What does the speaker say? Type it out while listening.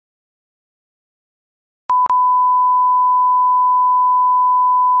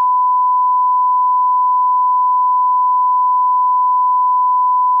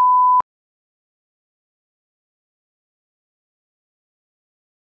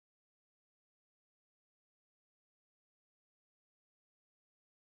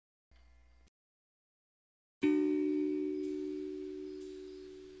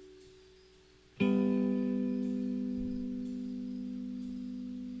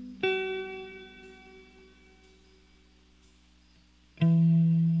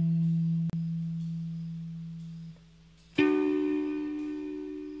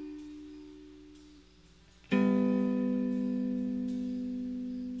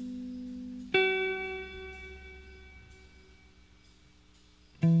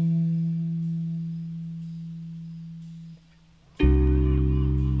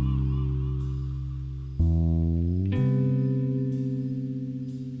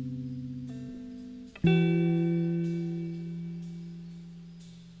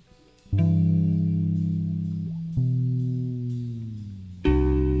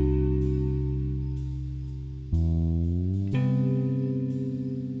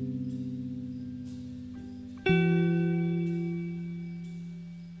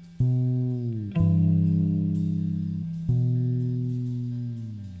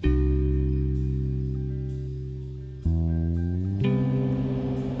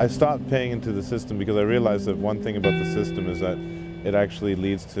I stopped paying into the system because I realized that one thing about the system is that it actually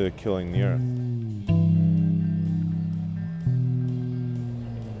leads to killing the earth.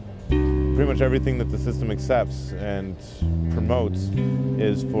 Pretty much everything that the system accepts and promotes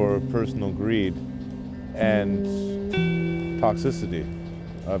is for personal greed and toxicity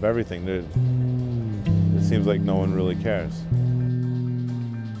of everything. It seems like no one really cares.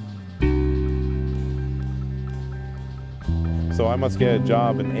 So I must get a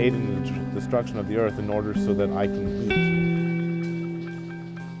job and aid in the destruction of the earth in order so that I can eat.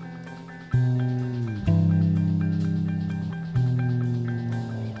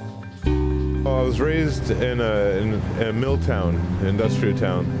 Well, I was raised in a mill town, industrial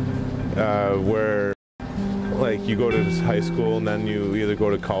town, where like you go to high school and then you either go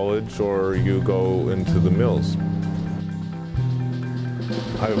to college or you go into the mills.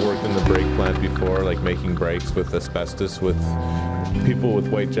 I've worked in the brake plant before, like making brakes with asbestos, with people with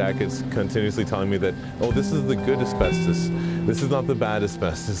white jackets continuously telling me that, oh, this is the good asbestos. This is not the bad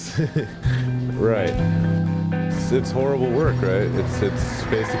asbestos. Right. It's horrible work, right? It's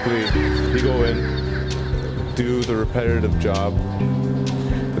basically, you go in, do the repetitive job,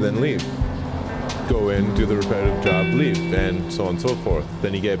 and then leave. Go in, do the repetitive job, leave, and so on and so forth.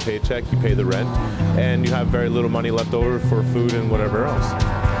 Then you get a paycheck, you pay the rent, and you have very little money left over for food and whatever else.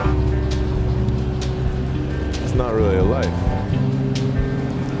 It's not really a life.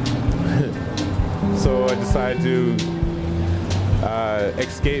 So I decided to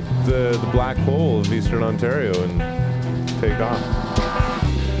escape the black hole of Eastern Ontario and take off.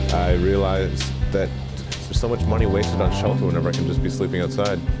 I realized that there's so much money wasted on shelter whenever I can just be sleeping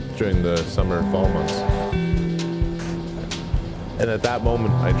outside during the summer and fall months. And at that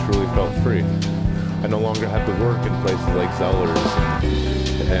moment, I truly felt free. I no longer had to work in places like Zellers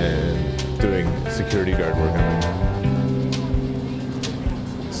and doing security guard work.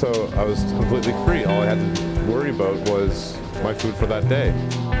 So I was completely free. All I had to worry about was my food for that day.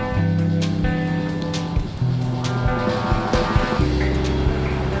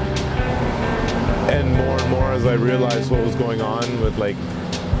 And more as I realized what was going on with like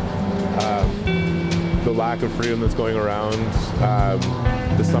the lack of freedom that's going around,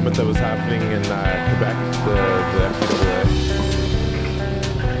 the summit that was happening in Quebec, the FTWA,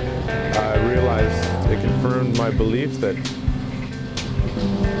 I realized it confirmed my belief that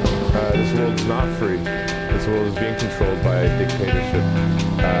this world is not free. This world is being controlled by a dictatorship,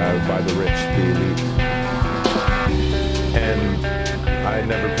 by the rich, the elite. And I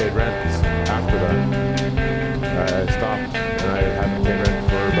never paid rent after that. I stopped, and I haven't paid rent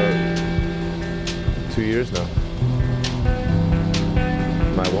for about 2 years now.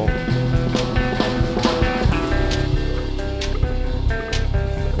 And I won't.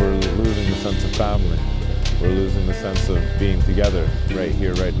 We're losing the sense of family. We're losing the sense of being together right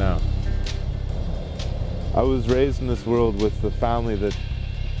here, right now. I was raised in this world with a family that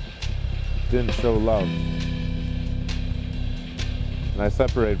didn't show love. And I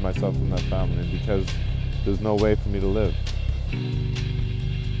separated myself from that family because there's no way for me to live.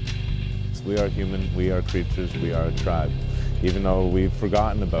 We are human, we are creatures, we are a tribe, even though we've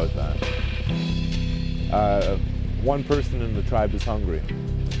forgotten about that. One person in the tribe is hungry,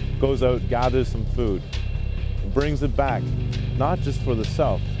 goes out, gathers some food, brings it back, not just for the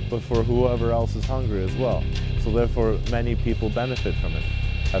self, but for whoever else is hungry as well. So therefore, many people benefit from it.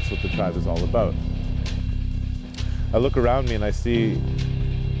 That's what the tribe is all about. I look around me and I see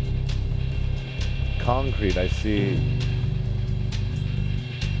concrete, I see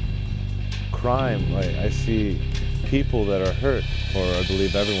crime, I see people that are hurt, or I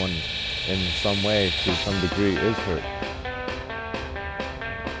believe everyone in some way, to some degree, is hurt.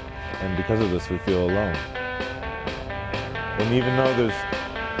 And because of this, we feel alone. And even though there's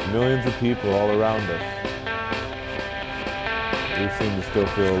millions of people all around us, we seem to still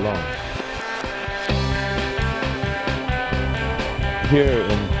feel alone. Here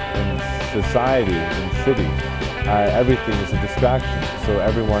in society, in cities, everything is a distraction. So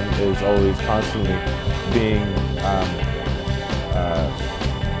everyone is always constantly being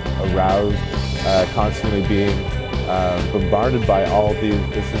aroused, constantly being bombarded by all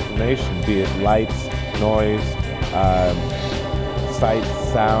this information, be it lights, noise, sights,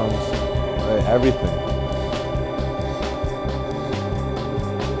 sounds, everything.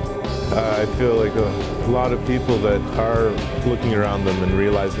 I feel like a lot of people that are looking around them and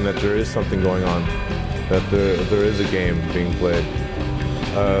realizing that there is something going on, that there is a game being played.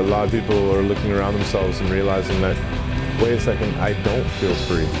 A lot of people are looking around themselves and realizing that, wait a second, I don't feel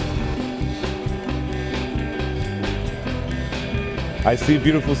free. I see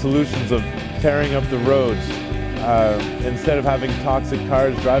beautiful solutions of tearing up the roads, Instead of having toxic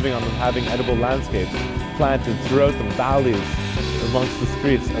cars driving on them, having edible landscapes planted throughout the valleys amongst the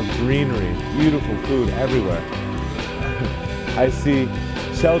streets of greenery, beautiful food everywhere. I see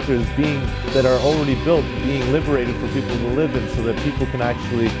shelters that are already built, being liberated for people to live in so that people can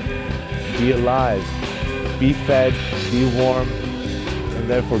actually be alive, be fed, be warm, and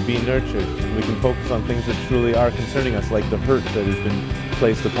therefore be nurtured. And we can focus on things that truly are concerning us, like the hurt that has been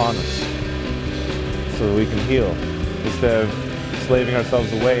placed upon us, so that we can heal, instead of slaving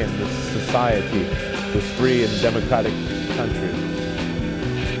ourselves away in this society, this free and democratic country.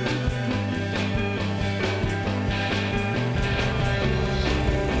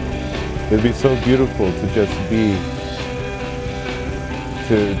 It'd be so beautiful to just be,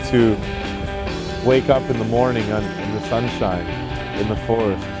 to wake up in the morning in the sunshine, in the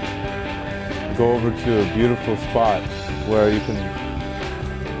forest, go over to a beautiful spot where you can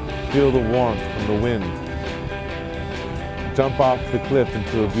feel the warmth from the wind, jump off the cliff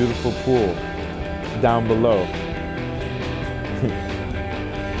into a beautiful pool down below,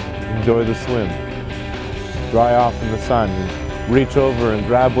 enjoy the swim, dry off in the sun, and reach over and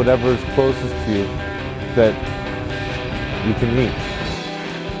grab whatever is closest to you that you can eat.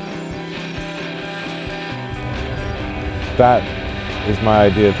 That is my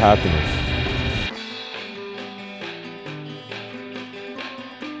idea of happiness.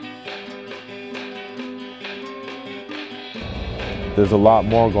 There's a lot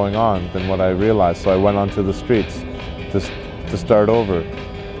more going on than what I realized, so I went onto the streets to start over,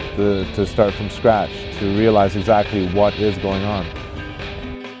 to start from scratch, to realize exactly what is going on.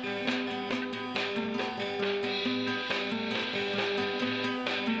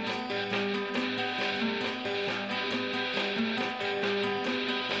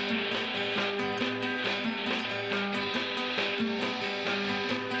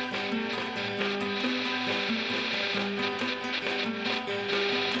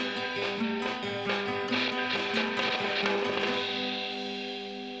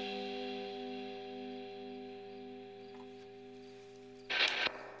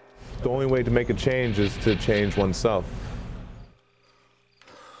 The only way to make a change is to change oneself.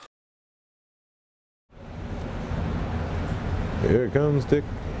 Here comes Dick,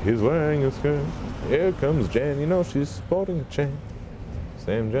 he's wearing a skirt. Here comes Jan, you know she's sporting a chain.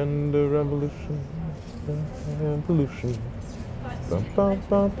 Same gender revolution and pollution. Bum, bum,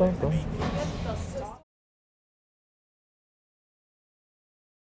 bum, bum, bum.